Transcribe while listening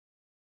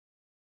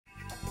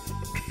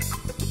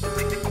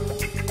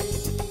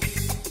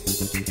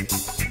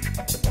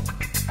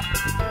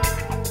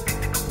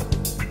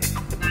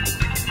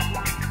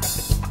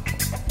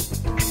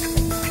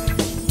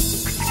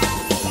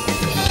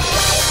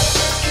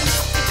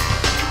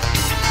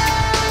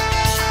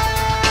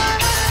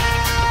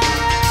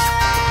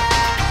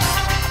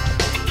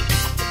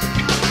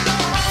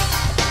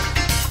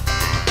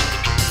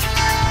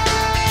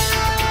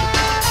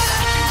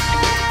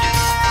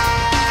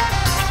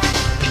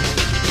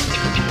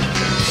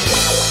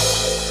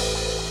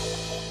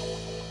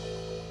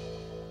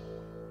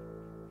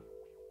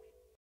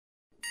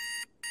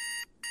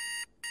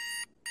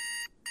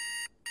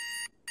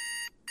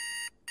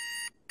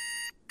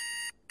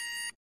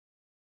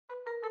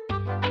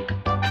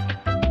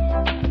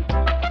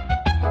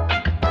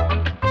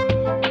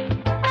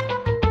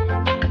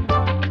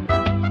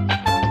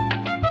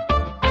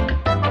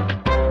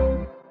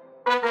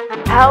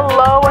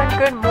Hello and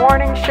good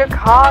morning,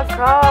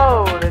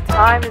 Chicago. The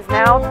time is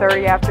now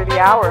 30 after the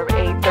hour of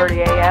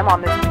 8:30 a.m.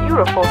 on this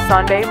beautiful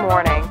Sunday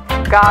morning.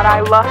 God, I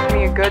love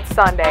me a good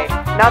Sunday.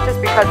 Not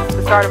just because it's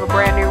the start of a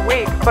brand new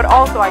week, but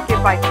also I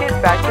give my kids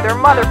back to their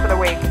mother for the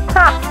week.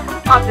 Ha!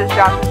 I'm just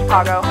Josh in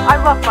Chicago.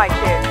 I love my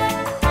kids.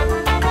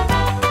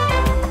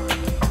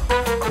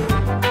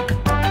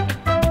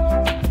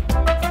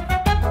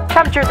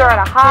 Temperatures are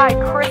at a high,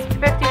 crisp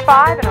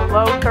 55 and a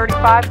low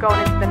 35 going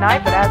into the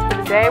night, but as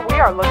for today, we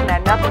are looking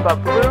at nothing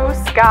but blue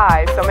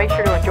skies, so make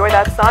sure to enjoy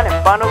that sun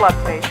and bundle up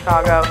today,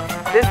 Chicago.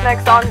 This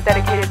next song is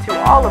dedicated to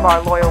all of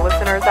our loyal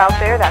listeners out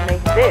there that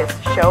make this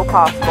show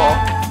possible.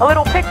 A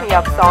little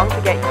pick-me-up song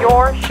to get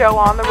your show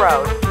on the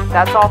road.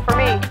 That's all for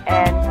me,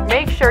 and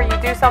make sure you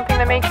do something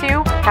that makes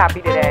you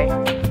happy today.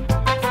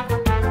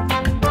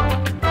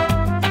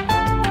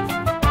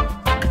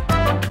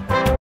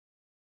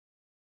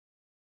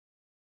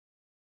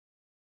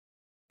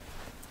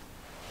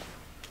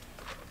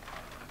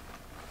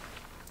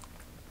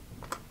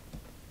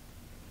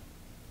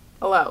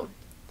 Hello.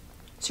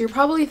 So you're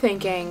probably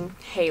thinking,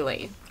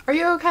 Haley, are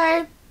you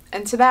okay?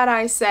 And to that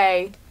I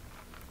say,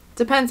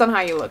 depends on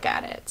how you look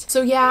at it.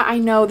 So yeah, I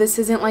know this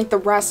isn't like the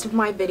rest of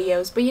my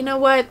videos, but you know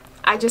what?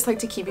 I just like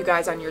to keep you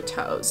guys on your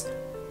toes.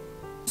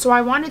 So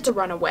I wanted to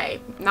run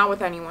away, not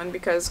with anyone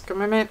because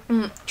commitment,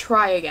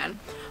 try again.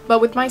 But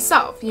with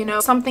myself, you know,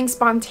 something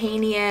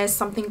spontaneous,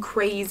 something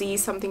crazy,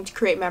 something to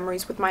create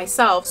memories with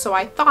myself. So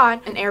I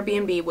thought an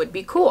Airbnb would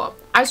be cool.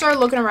 I started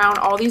looking around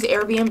all these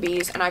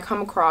Airbnbs and I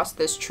come across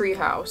this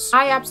treehouse.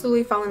 I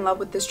absolutely fell in love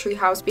with this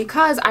treehouse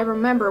because I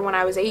remember when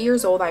I was 8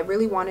 years old, I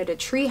really wanted a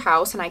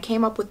treehouse, and I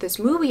came up with this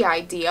movie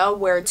idea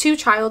where two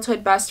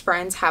childhood best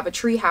friends have a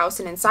treehouse,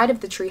 and inside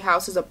of the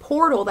treehouse is a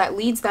portal that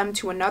leads them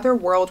to another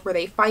world where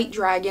they fight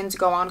dragons,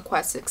 go on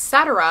quests,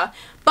 etc.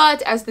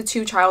 But as the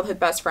two childhood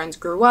best friends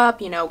grew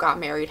up, you know, got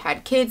married,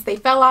 had kids, they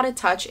fell out of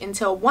touch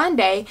until one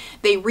day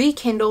they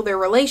rekindle their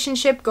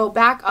relationship, go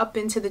back up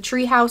into the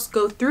treehouse,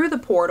 go through the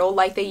portal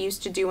like they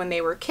used to do when they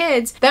were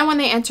kids. Then when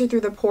they enter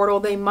through the portal,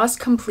 they must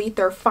complete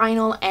their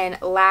final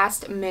and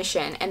last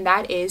mission, and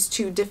that is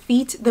to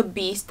defeat the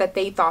beast that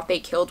they thought they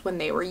killed when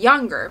they were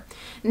younger.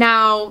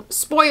 Now,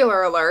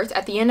 spoiler alert,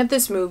 at the end of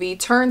this movie,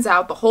 turns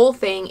out the whole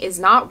thing is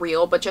not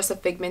real, but just a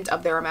figment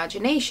of their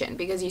imagination,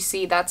 because you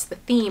see, that's the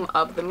theme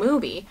of the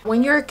movie.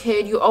 When you're a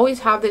kid, you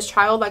always have this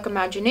childlike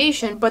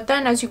imagination, but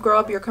then as you grow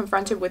up, you're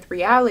confronted with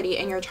reality,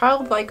 and your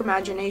childlike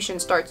imagination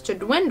starts to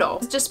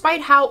dwindle.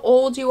 Despite how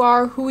old you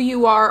are, who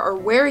you are, or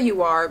where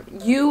you are,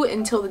 you,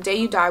 until the day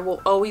you die,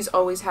 will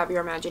always have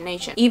your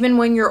imagination. Even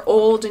when you're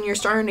old and you're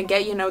starting to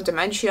get, you know,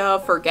 dementia,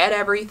 forget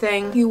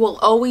everything, you will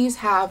always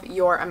have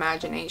your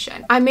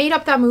imagination. I made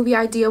up that movie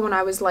idea when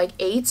I was like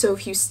 8, so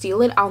if you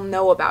steal it, I'll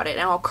know about it,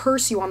 and I'll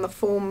curse you on the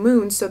full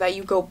moon so that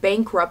you go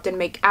bankrupt and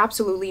make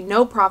absolutely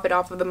no profit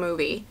off of the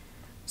movie.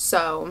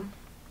 So,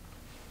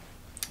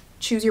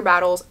 choose your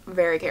battles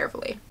very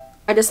carefully.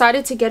 I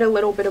decided to get a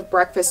little bit of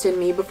breakfast in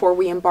me before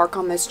we embark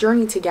on this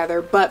journey together,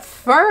 but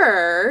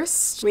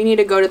first, we need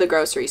to go to the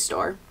grocery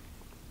store.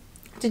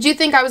 Did you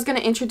think I was going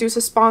to introduce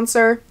a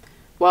sponsor?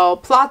 Well,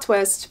 plot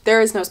twist, there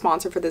is no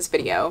sponsor for this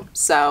video,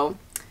 so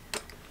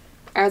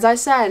as I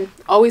said,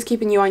 always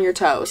keeping you on your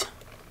toes.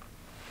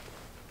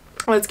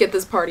 Let's get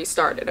this party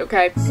started,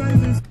 okay?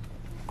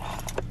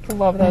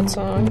 Love that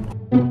song.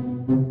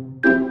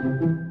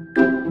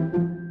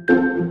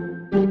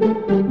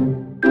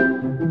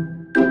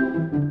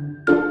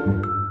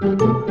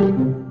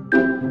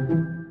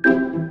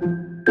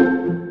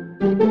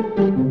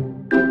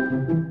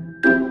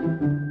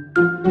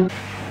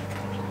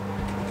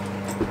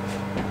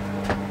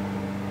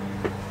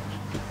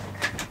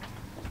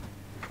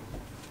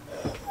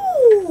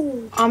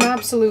 I'm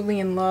absolutely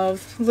in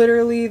love.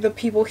 Literally, the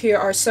people here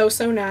are so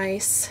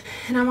nice.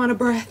 And I'm out of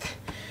breath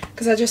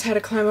because I just had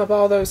to climb up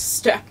all those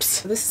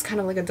steps. This is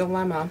kind of like a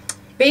dilemma.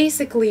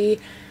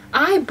 Basically,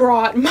 I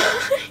brought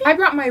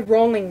my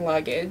rolling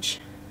luggage.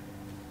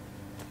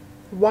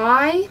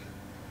 Why?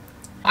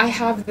 I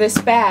have this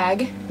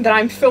bag that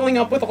I'm filling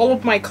up with all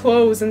of my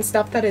clothes and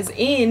stuff that is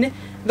in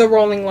the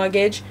rolling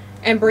luggage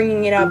and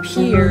bringing it up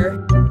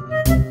here.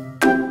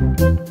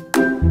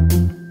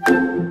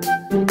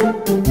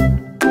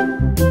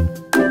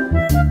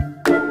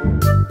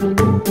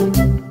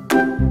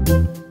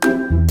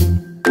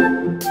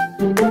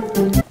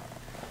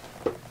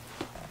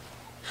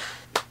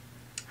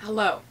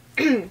 Hello.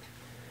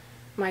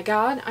 My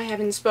God, I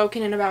haven't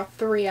spoken in about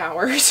 3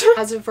 hours.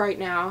 As of right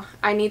now,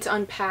 I need to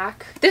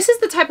unpack. This is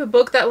the type of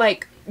book that,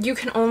 like, you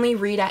can only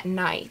read at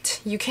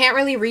night. You can't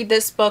really read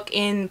this book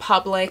in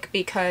public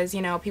because,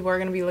 you know, people are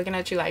gonna be looking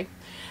at you like,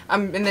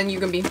 and then you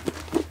can be,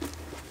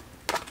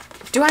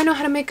 do I know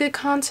how to make good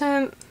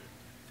content?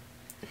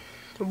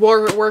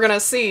 We're gonna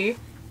see.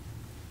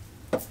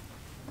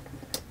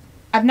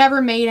 I've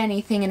never made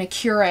anything in a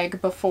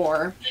Keurig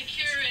before. The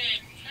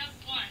Keurig, step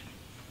 1.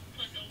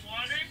 Put the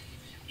water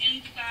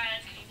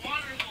inside the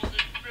water holder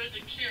for the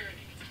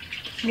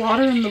Keurig.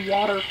 Water in the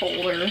water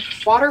holder.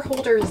 Water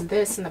holder is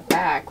this in the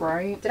back,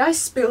 right? Did I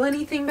spill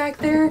anything back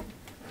there?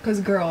 Cause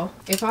girl,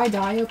 if I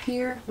die up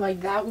here,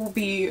 like that will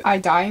be, I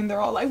die and they're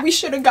all like, we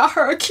should have got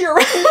her a cure.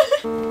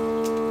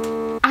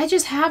 I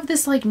just have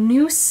this like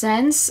new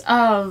sense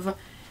of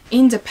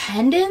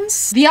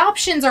independence. The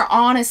options are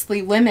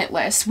honestly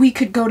limitless. We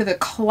could go to the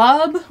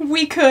club,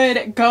 we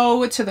could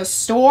go to the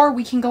store,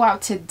 we can go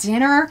out to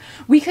dinner,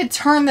 we could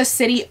turn the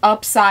city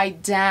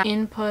upside down.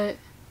 Input,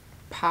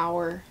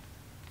 power.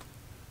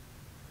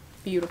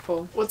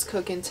 Beautiful. What's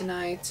cooking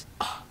tonight?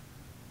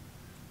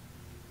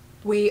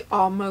 We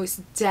are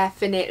most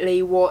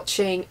definitely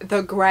watching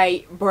the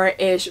Great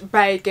British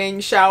Baking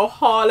Show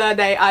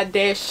Holiday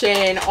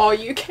Edition. Are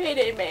you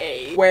kidding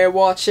me? We're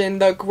watching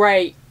the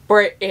Great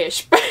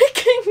British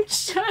Baking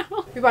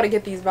Show. We about to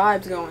get these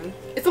vibes going.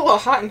 It's a little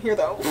hot in here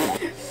though.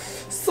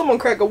 Someone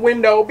crack a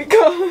window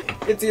because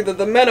it's either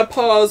the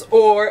menopause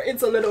or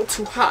it's a little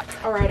too hot.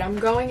 Alright, I'm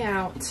going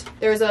out.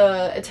 There's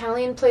a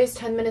Italian place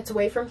 10 minutes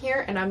away from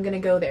here and I'm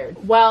gonna go there.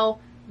 Well,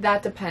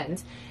 that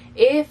depends.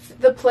 If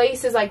the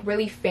place is like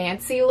really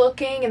fancy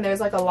looking and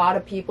there's like a lot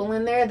of people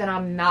in there, then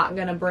I'm not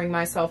gonna bring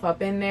myself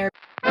up in there.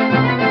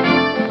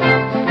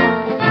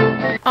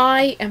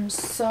 I am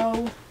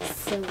so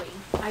silly.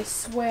 I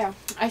swear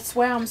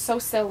I'm so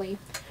silly.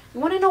 You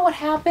wanna know what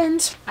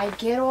happened? I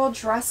get all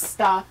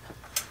dressed up,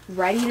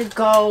 ready to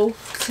go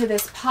to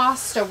this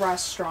pasta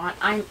restaurant.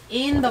 I'm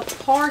in the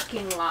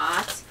parking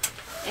lot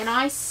and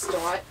I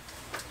start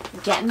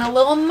getting a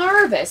little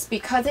nervous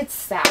because it's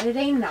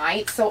Saturday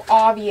night, so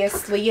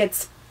obviously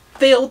it's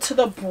filled to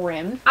the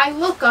brim. I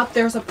look up,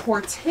 there's a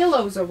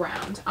Portillo's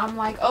around. I'm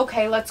like,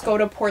 okay, let's go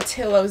to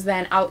Portillo's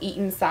then. I'll eat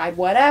inside,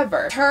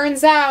 whatever.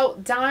 Turns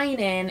out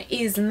dine-in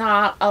is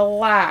not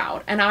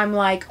allowed. And I'm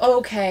like,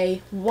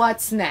 okay,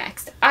 what's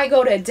next? I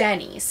go to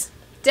Denny's.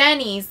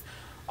 Denny's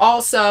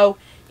also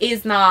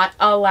is not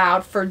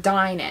allowed for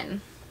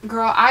dine-in.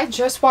 Girl, I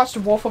just watched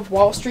Wolf of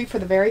Wall Street for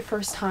the very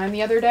first time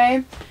the other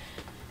day.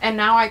 And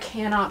now I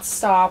cannot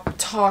stop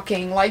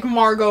talking like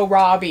Margot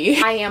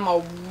Robbie. I am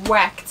a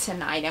wreck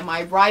tonight, am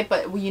I right?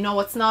 But you know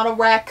what's not a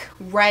wreck?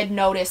 Red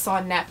Notice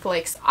on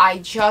Netflix. I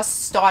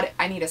just started,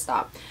 I need to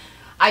stop.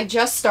 I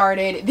just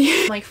started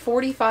like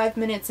 45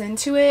 minutes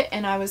into it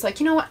and I was like,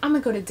 you know what? I'm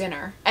gonna go to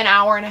dinner. An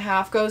hour and a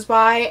half goes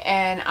by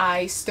and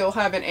I still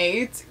haven't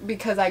ate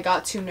because I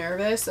got too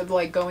nervous of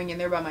like going in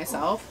there by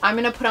myself. I'm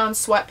gonna put on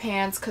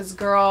sweatpants because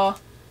girl,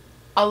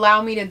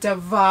 allow me to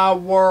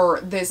devour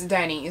this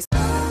Denny's.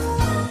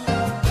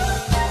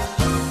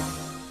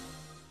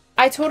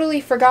 I totally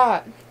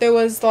forgot there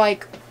was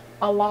like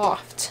a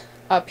loft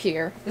up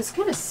here. It's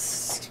kind of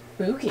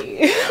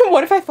spooky.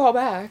 What if I fall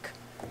back?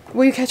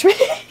 Will you catch me?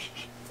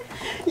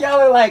 Y'all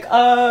are like,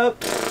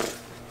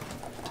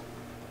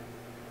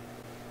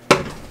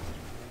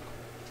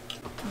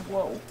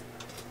 Whoa.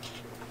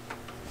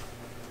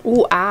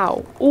 Ooh,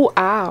 ow. Ooh,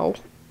 ow.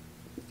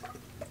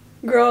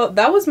 Girl,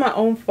 that was my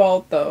own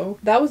fault though.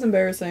 That was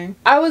embarrassing.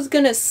 I was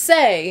gonna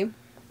say,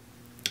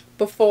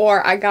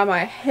 before I got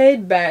my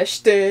head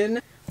bashed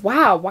in,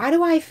 wow, why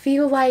do I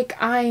feel like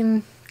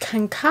I'm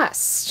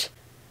concussed?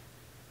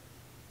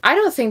 I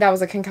don't think that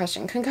was a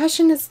concussion.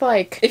 Concussion is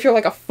like, if you're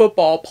like a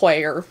football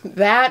player.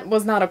 That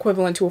was not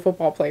equivalent to a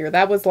football player.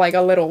 That was like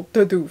a little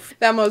doof.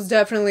 That most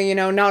definitely, you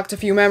know, knocked a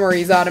few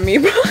memories out of me.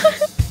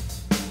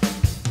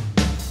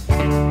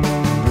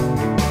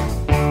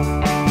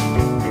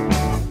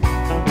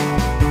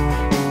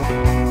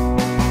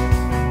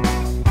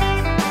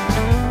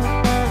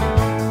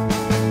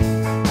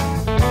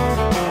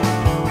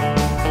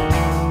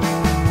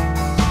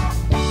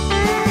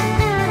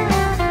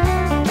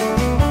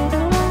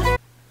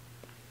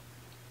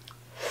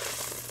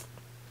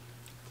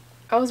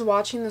 I was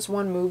watching this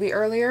one movie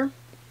earlier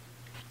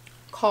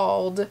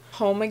called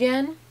Home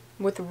Again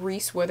with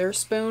Reese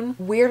Witherspoon.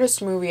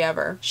 Weirdest movie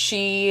ever.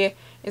 She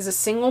is a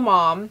single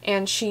mom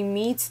and she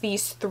meets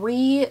these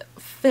 3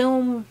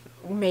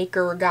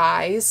 filmmaker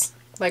guys,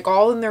 like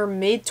all in their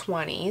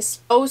mid-20s.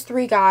 Those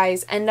 3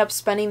 guys end up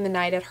spending the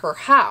night at her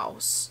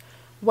house.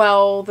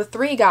 Well, the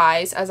 3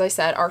 guys, as I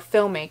said, are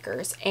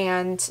filmmakers,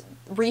 and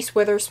Reese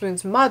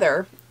Witherspoon's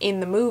mother in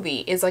the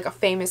movie is like a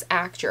famous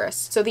actress.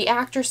 So the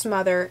actress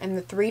mother and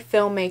the 3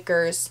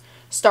 filmmakers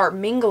start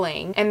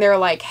mingling and they're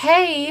like,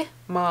 hey,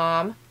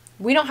 mom,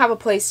 we don't have a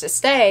place to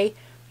stay.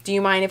 Do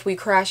you mind if we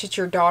crash at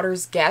your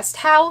daughter's guest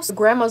house?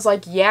 Grandma's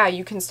like, yeah,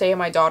 you can stay at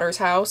my daughter's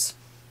house,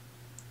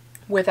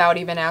 without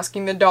even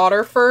asking the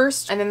daughter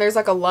first. And then there's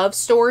like a love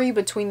story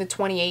between the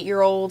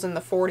 28-year-old and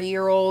the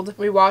 40-year-old.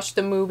 We watched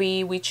the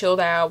movie, we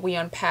chilled out, we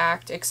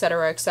unpacked,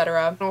 etc.,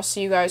 etc. I'll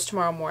see you guys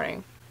tomorrow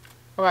morning.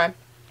 Okay.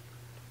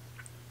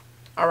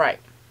 Alright.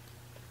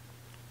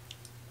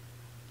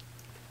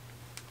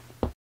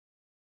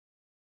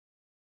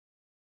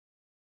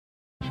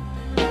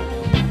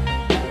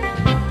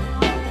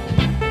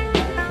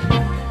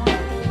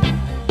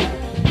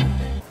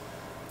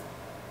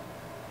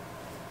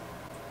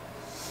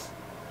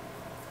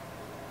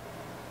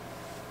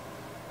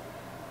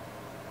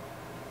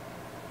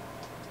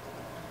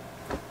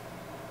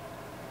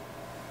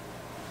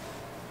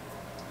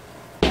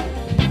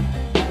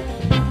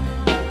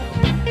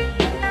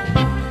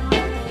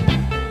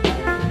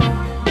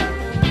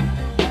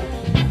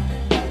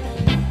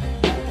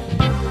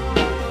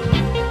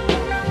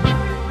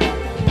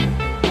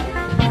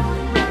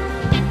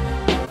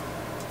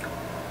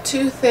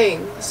 Two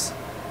things.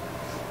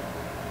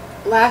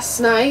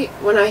 Last night,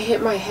 when I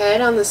hit my head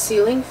on the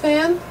ceiling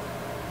fan,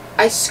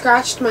 I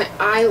scratched my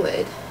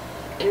eyelid,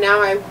 and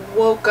now I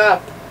woke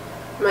up,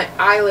 my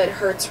eyelid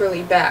hurts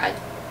really bad.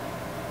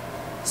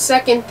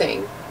 Second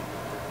thing,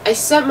 I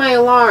set my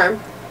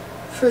alarm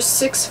for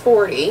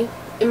 6:40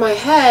 in my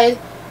head,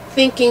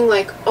 thinking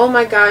like, oh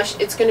my gosh,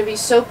 it's going to be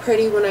so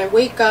pretty when I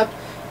wake up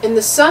and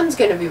the sun's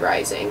going to be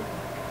rising.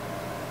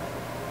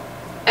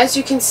 As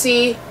you can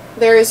see,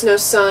 there is no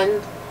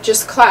sun,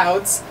 just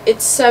clouds.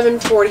 It's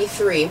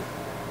 7:43.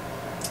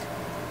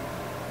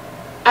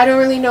 I don't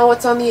really know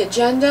what's on the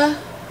agenda,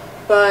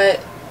 but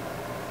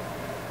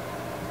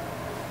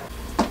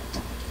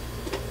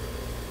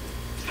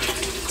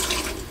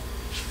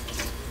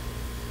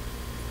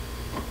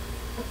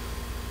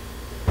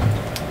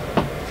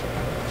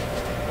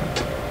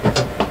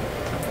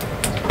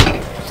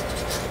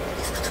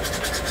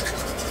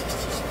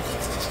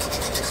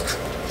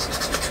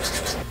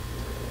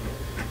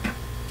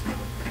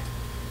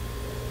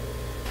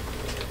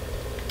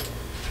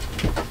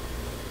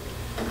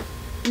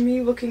me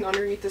looking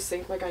underneath the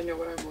sink like I know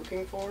what I'm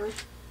looking for.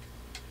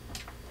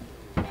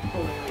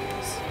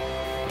 Hilarious.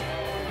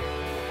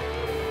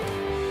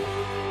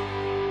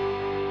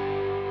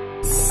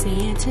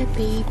 Santa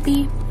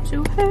baby,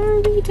 so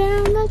hurry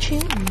down the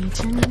chimney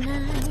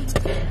tonight.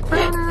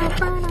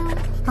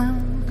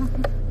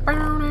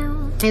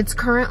 It's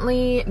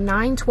currently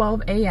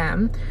 9:12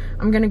 a.m.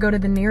 I'm gonna go to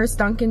the nearest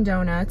Dunkin'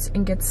 Donuts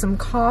and get some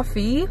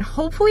coffee.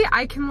 Hopefully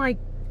I can like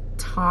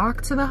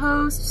talk to the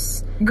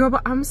hosts. Girl,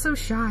 but I'm so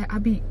shy.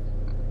 I'd be...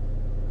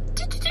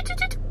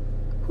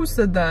 Who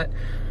said that?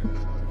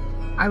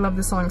 I love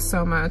this song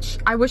so much.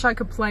 I wish I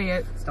could play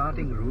it.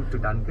 Starting route to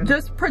Dunkin'.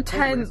 Just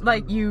pretend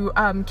like you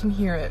can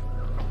hear it.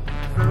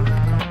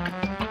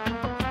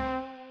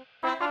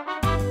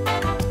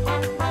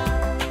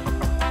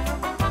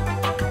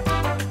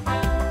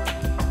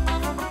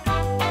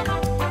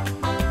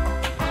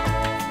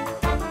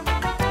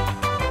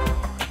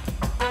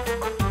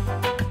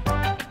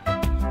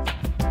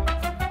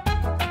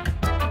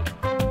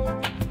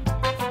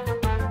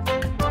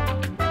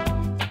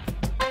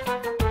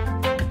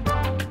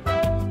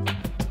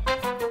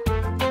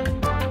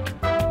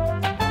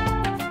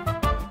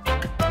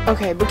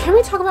 Okay, but can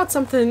we talk about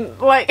something,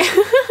 like,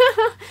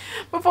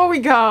 before we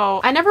go?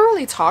 I never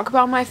really talk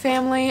about my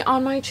family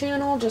on my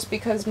channel just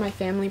because my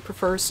family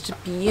prefers to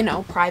be, you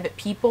know, private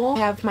people. I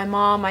have my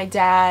mom, my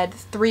dad,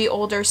 3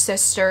 older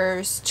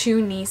sisters,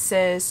 2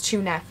 nieces,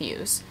 2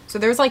 nephews. So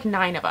there's like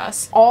 9 of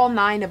us. All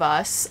 9 of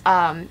us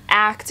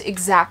act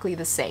exactly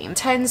the same.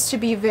 Tends to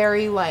be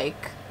very,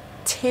 like,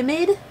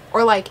 timid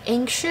or like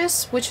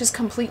anxious, which is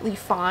completely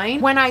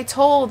fine. When I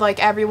told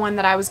like everyone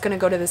that I was gonna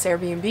go to this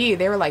Airbnb,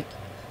 they were like,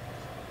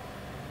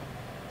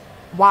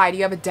 why? Do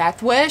you have a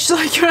death wish?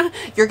 Like,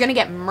 you're gonna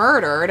get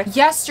murdered.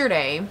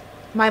 Yesterday,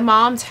 my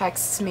mom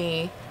texts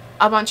me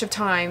a bunch of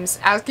times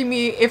asking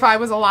me if I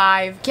was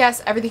alive.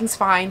 Yes, everything's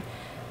fine.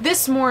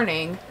 This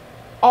morning,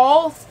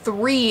 all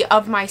 3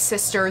 of my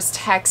sisters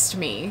text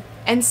me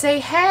and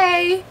say,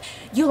 hey,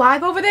 you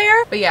live over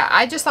there? But yeah,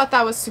 I just thought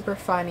that was super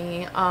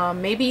funny.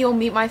 Maybe you'll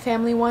meet my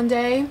family one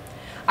day.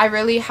 I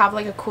really have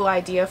like a cool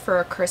idea for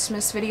a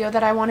Christmas video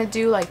that I want to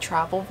do, like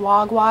travel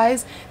vlog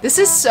wise. This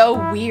is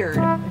so weird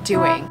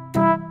doing.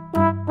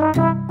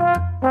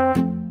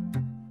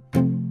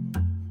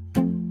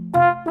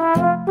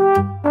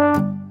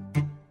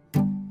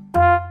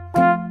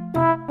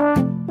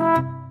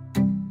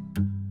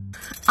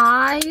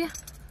 I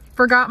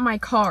forgot my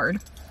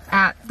card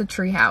at the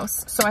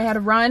treehouse, so I had to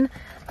run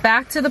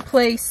back to the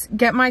place,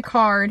 get my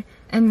card,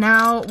 and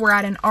now we're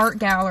at an art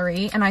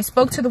gallery, and I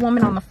spoke to the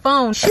woman on the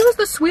phone. She was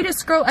the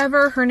sweetest girl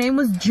ever. Her name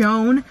was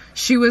Joan.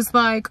 She was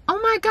like, oh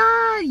my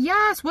god,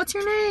 yes, what's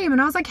your name? And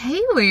I was like,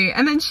 Haley.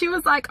 And then she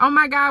was like, oh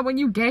my god, when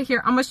you get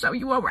here, I'm gonna show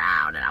you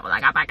around. And I was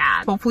like, oh my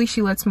god. Hopefully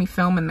she lets me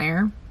film in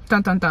there.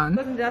 Dun dun dun.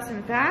 Wasn't just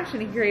in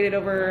fashion, he created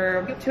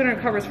over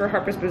 200 covers for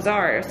Harper's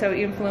Bazaar, so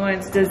he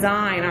influenced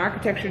design,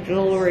 architecture,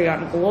 jewelry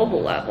on a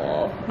global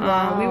level.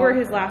 Wow. We were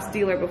his last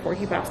dealer before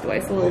he passed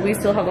away, so we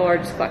still have the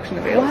largest collection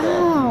available.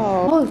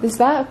 Wow. Oh, is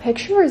that a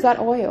picture or is that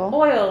oil?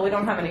 Oil, we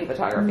don't have any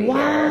photography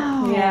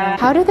wow. here. Yeah.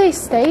 How do they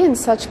stay in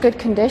such good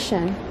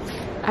condition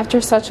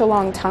after such a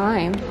long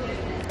time?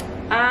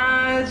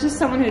 It's just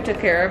someone who took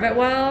care of it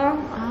well.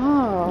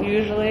 Oh.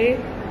 Usually.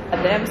 The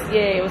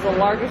MCA was the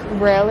largest.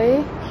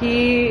 Really?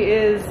 He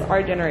is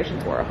our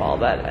generation's Warhol,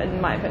 but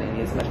in my opinion,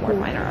 he's much more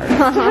finer art.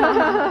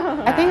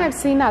 I think I've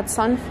seen that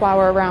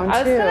sunflower around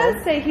too. I was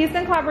gonna say, he's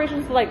done collaborations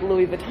with like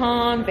Louis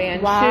Vuitton,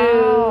 Van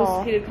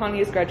wow. Shoes. He did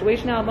Kanye's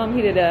graduation album.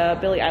 He did a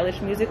Billie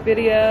Eilish music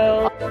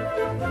video.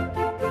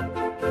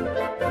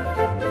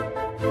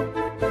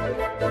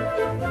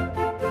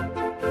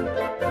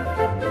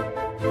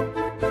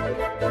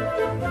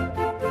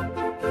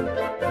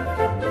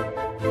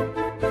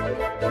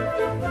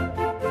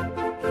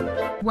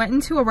 went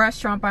into a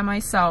restaurant by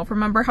myself.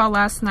 Remember how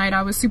last night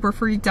I was super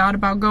freaked out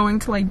about going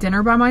to like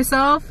dinner by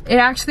myself? It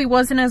actually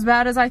wasn't as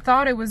bad as I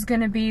thought it was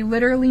gonna be.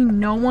 Literally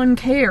no one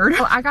cared.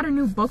 So I got a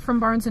new book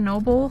from Barnes &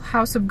 Noble,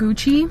 House of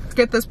Gucci. Let's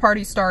get this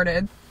party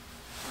started.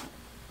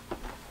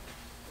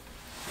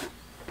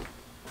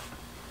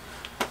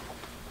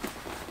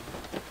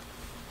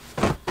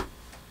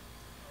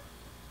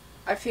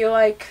 I feel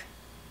like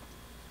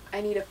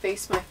I need to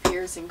face my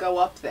fears and go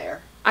up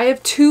there. I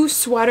have 2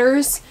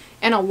 sweaters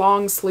and a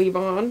long sleeve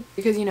on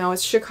because, you know,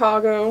 it's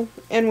Chicago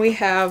and we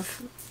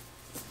have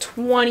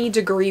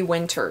 20-degree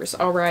winters,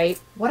 all right?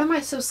 What am I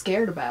so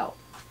scared about?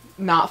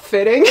 Not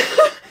fitting.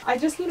 I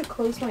just need to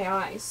close my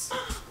eyes.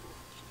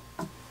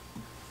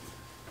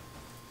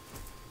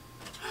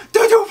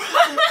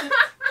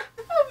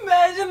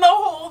 Imagine the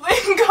whole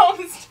thing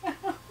comes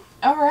down.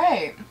 All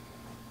right.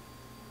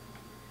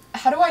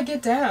 How do I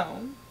get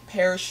down?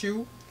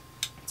 Parachute.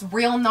 It's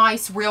real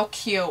nice, real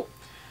cute.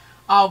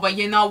 Oh, but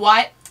you know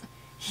what?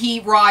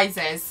 Heat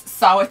rises,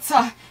 so it's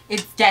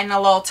getting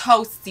a little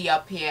toasty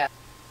up here.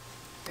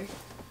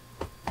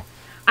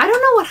 I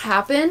don't know what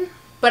happened,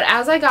 but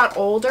as I got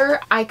older,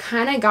 I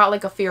kind of got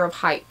like a fear of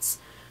heights.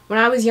 When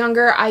I was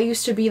younger, I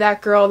used to be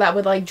that girl that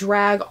would like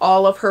drag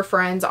all of her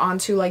friends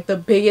onto like the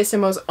biggest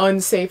and most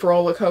unsafe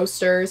roller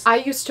coasters. I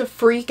used to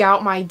freak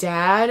out my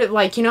dad.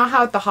 Like, you know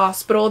how at the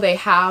hospital they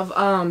have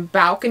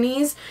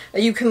balconies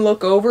that you can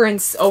look over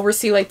and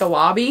oversee like the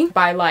lobby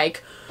by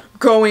like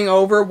going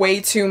over way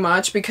too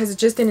much, because it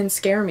just didn't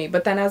scare me.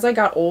 But then as I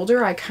got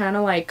older, I kind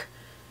of like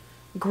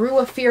grew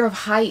a fear of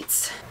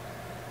heights.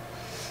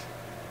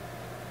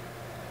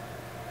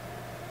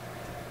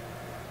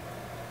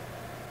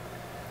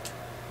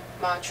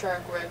 My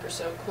track record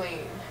so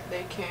clean,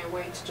 they can't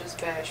wait to just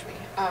bash me.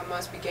 I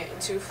must be getting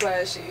too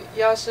flashy.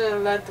 Y'all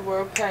shouldn't let the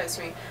world pass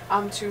me.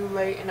 I'm too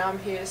late and I'm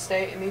here to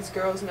stay, and these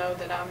girls know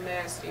that I'm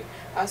nasty.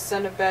 I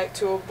send her back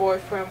to her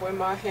boyfriend with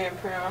my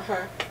handprint on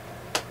her.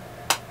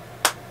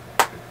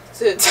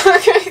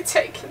 Okay,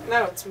 taking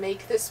notes.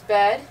 Make this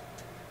bed.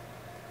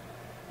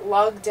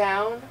 Lug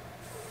down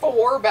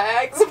 4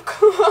 bags of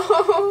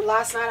clothes.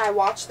 Last night I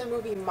watched the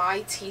movie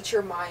My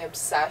Teacher, My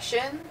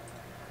Obsession.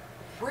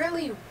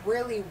 Really,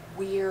 really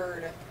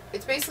weird.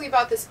 It's basically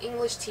about this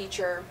English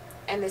teacher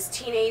and this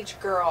teenage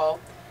girl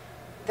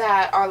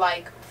that are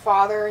like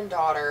father and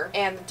daughter,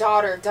 and the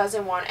daughter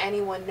doesn't want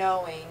anyone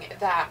knowing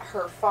that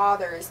her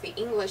father is the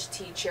English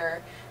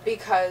teacher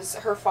because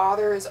her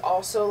father is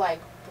also like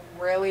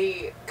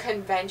really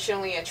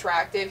conventionally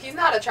attractive. He's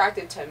not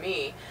attracted to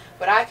me,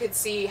 but I could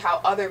see how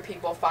other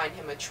people find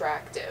him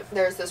attractive.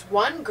 There's this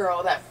one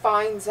girl that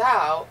finds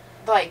out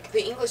like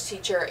the English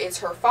teacher is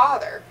her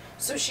father.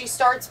 So she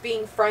starts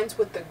being friends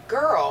with the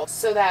girl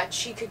so that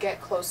she could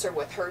get closer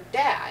with her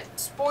dad.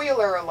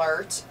 Spoiler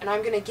alert, and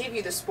I'm gonna give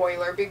you the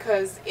spoiler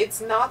because it's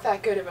not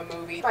that good of a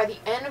movie. By the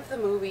end of the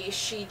movie,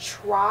 she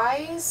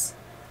tries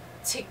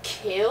to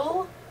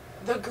kill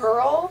the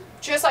girl,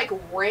 just like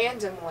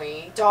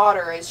randomly.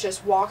 Daughter is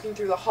just walking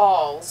through the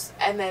halls,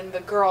 and then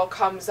the girl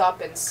comes up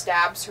and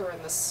stabs her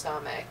in the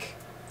stomach.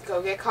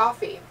 Go get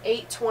coffee.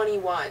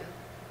 8:21.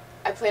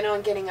 I plan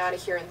on getting out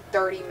of here in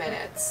 30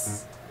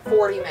 minutes.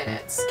 40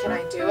 minutes. Can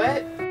I do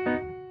it?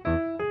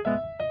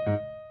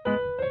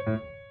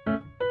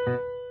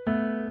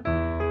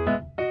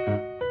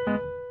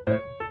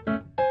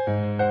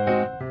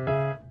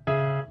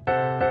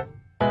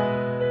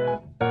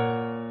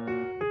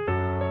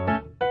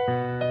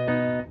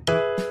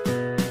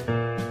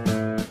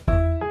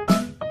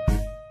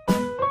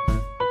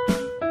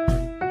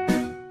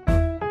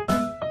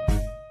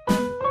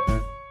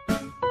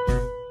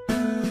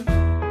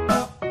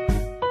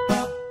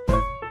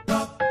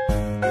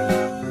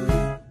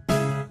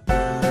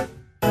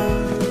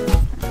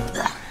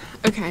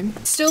 Okay,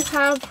 still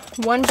have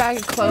 1 bag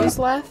of clothes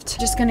left.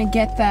 Just gonna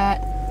get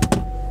that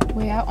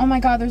way out. Oh my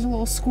god, there's a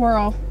little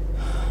squirrel.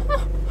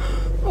 Look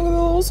at the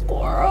little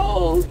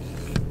squirrel.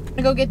 I'm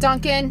gonna go get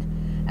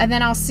Duncan, and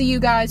then I'll see you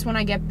guys when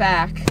I get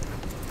back.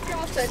 You're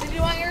all set. Did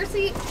you want your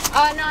seat?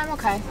 No, I'm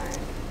okay. Alright.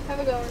 Have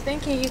a good one.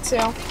 Thank you, you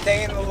too.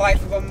 Day in the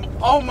life of a...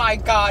 Oh my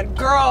god,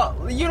 girl,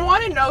 you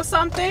want to know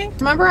something?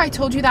 Remember I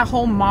told you that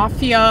whole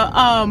mafia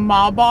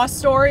mob boss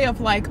story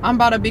of like, I'm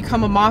about to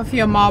become a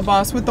mafia mob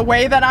boss with the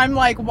way that I'm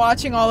like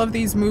watching all of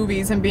these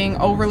movies and being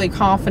overly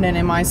confident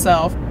in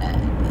myself?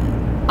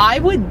 I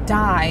would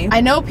die. I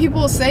know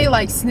people say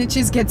like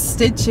snitches get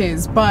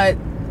stitches, but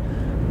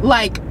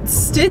like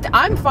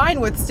I'm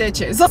fine with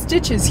stitches.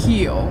 Stitches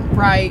heal,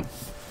 right?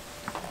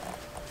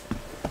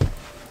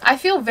 I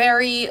feel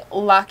very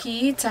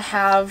lucky to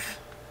have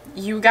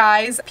you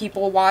guys,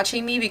 people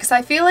watching me, because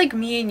I feel like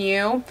me and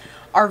you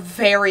are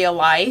very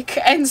alike.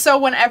 And so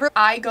whenever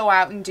I go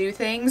out and do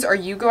things or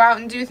you go out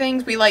and do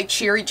things, we like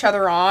cheer each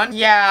other on.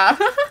 Yeah.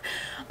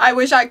 I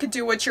wish I could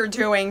do what you're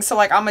doing, so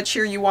like I'm gonna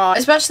cheer you on.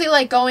 Especially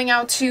like going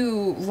out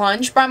to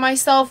lunch by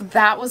myself,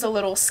 that was a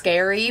little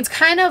scary. It's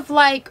kind of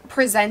like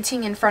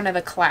presenting in front of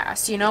the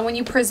class, you know, when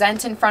you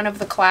present in front of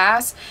the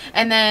class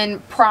and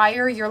then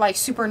prior you're like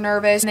super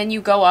nervous and then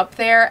you go up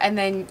there and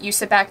then you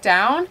sit back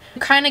down,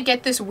 you kind of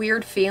get this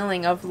weird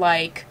feeling of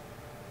like,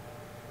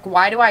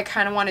 why do I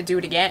kind of want to do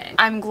it again?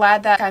 I'm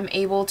glad that I'm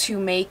able to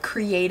make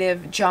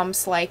creative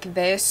jumps like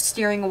this,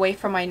 steering away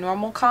from my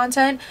normal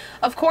content.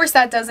 Of course,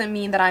 that doesn't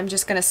mean that I'm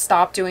just gonna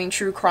stop doing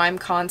true crime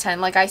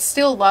content. Like, I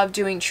still love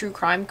doing true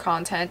crime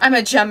content. I'm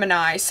a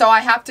Gemini, so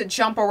I have to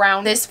jump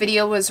around. This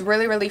video was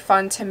really, really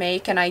fun to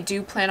make, and I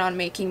do plan on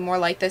making more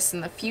like this in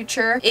the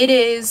future. It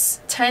is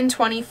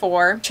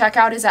 10:24.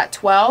 Checkout is at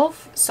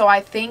 12, so I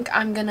think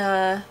I'm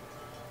gonna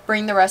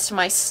bring the rest of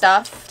my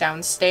stuff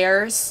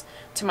downstairs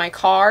to my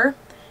car.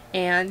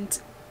 And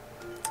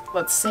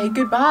let's say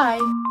goodbye.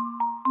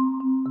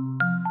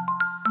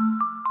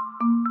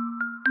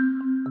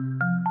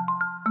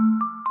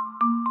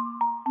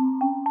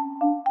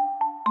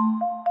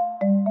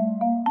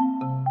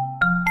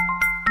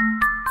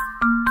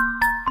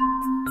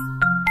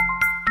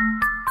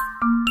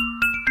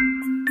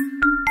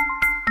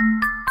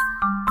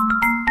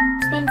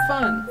 It's been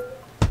fun.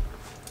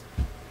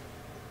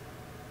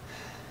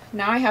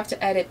 Now I have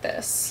to edit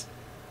this,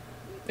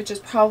 which is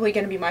probably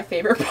going to be my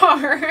favorite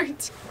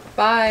part.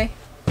 Bye.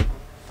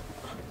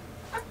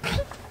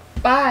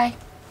 Bye.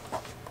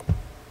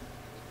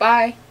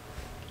 Bye.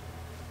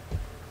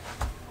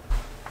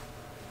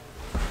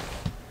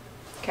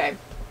 Okay.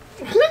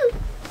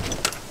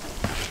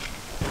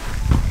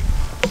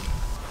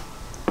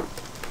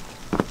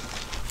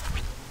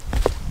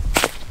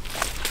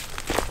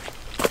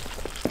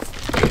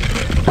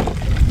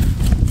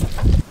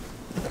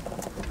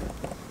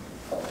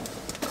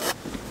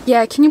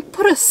 Yeah, can you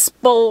put a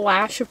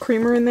splash of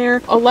creamer in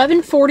there?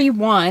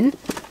 11:41.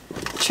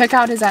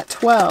 Checkout is at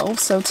 12,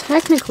 so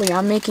technically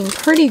I'm making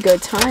pretty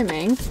good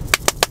timing.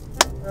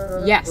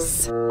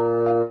 Yes.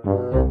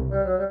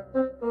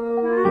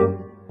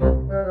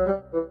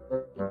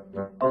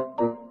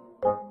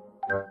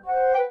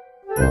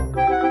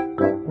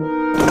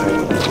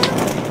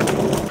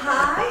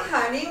 Hi,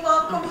 honey.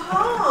 Welcome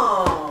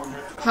home.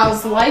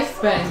 How's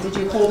life been? Did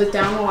you hold it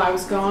down while I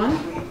was gone?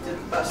 We did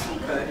the best we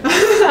could.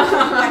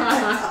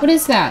 What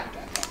is that?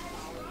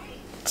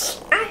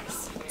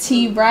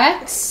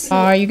 T-Rex.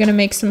 Are you gonna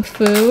make some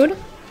food?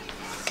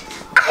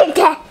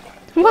 Okay.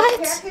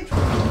 What?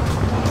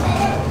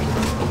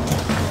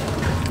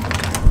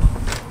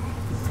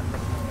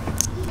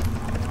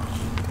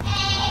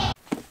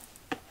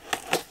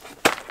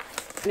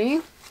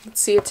 Ready?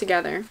 Let's see it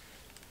together.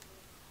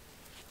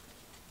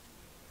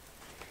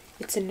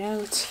 It's a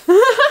note.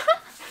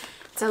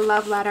 It's a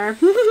love letter.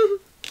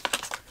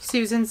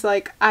 Susan's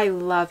like, I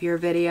love your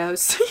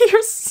videos.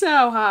 You're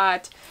so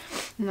hot.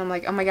 And I'm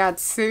like, oh my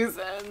god,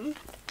 Susan.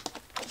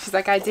 She's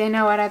like, I didn't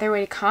know what other way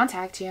to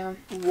contact you.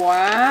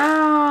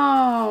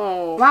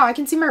 Wow. Wow, I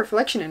can see my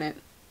reflection in it.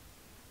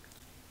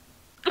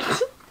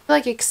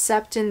 Like,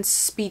 acceptance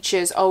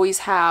speeches always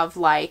have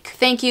like,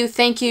 thank you,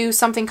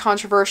 something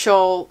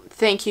controversial,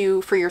 thank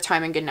you for your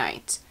time and good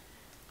night.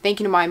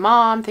 Thank you to my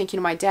mom, thank you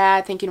to my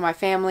dad, thank you to my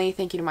family,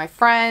 thank you to my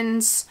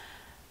friends.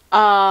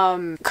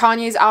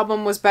 Kanye's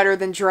album was better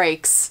than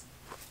Drake's.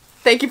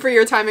 Thank you for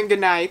your time and good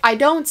night. I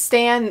don't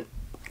stan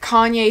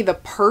Kanye the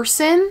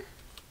person,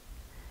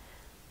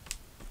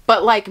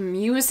 but like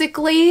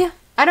musically,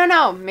 I don't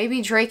know,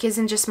 maybe Drake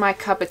isn't just my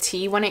cup of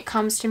tea when it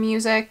comes to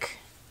music.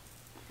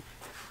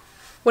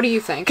 What do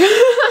you think?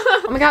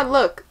 Oh my god,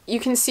 look, you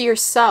can see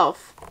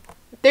yourself.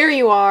 There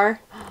you are.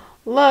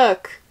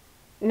 Look.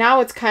 Now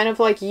it's kind of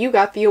like you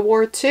got the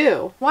award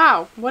too.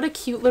 Wow, what a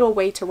cute little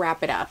way to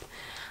wrap it up.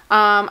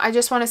 I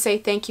just want to say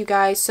thank you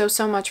guys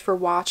so much for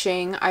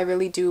watching. I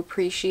really do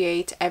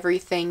appreciate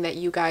everything that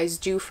you guys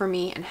do for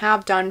me and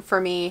have done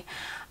for me.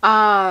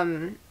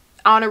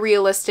 On a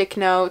realistic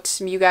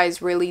note, you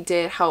guys really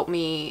did help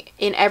me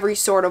in every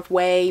sort of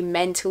way,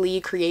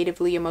 mentally,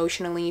 creatively,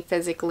 emotionally,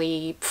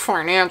 physically,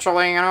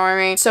 financially, you know what I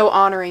mean? So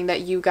honoring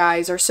that you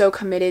guys are so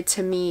committed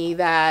to me,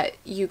 that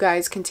you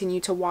guys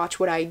continue to watch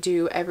what I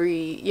do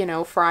every, you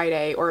know,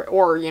 Friday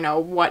or you know,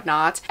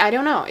 whatnot. I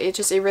don't know, it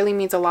really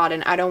means a lot,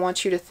 and I don't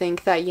want you to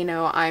think that, you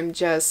know, I'm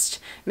just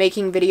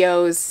making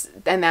videos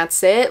and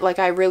that's it. Like,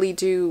 I really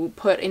do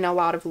put in a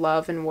lot of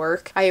love and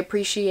work. I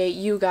appreciate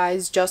you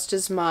guys just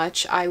as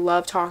much. I love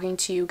talking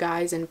to you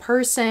guys in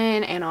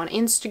person and on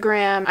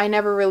Instagram. I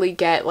never really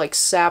get like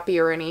sappy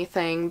or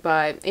anything,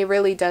 but it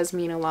really does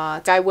mean a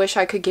lot. I wish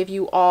I could give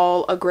you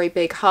all a great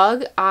big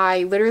hug.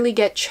 I literally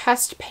get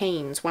chest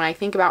pains when I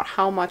think about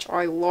how much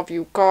I love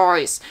you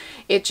guys.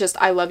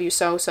 I love you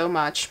so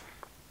much.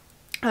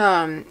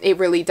 It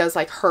really does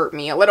like hurt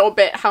me a little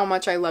bit how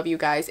much I love you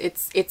guys.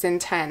 It's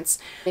intense.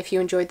 If you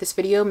enjoyed this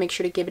video, make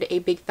sure to give it a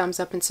big thumbs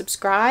up and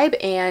subscribe.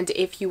 And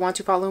if you want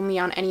to follow me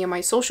on any of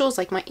my socials,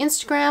 like my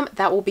Instagram,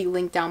 that will be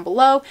linked down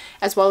below,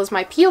 as well as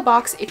my PO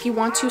box if you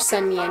want to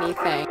send me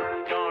anything.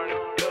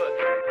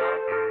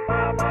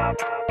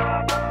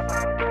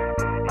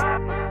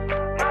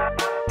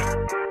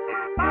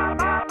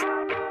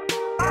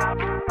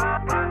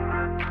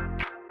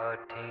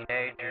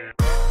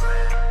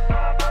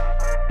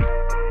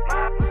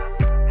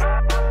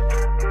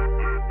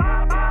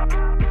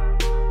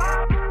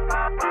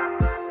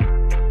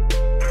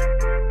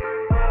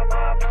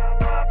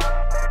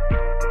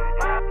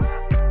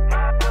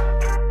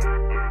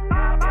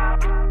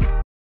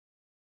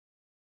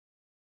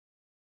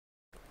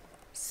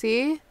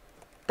 See?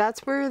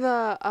 That's where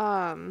the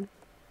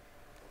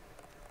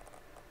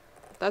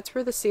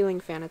ceiling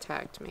fan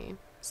attacked me.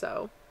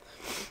 So,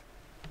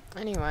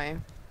 anyway,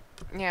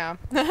 yeah.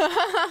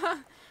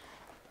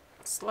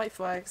 Slight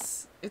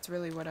flex. It's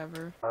really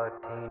whatever. A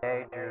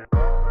teenager.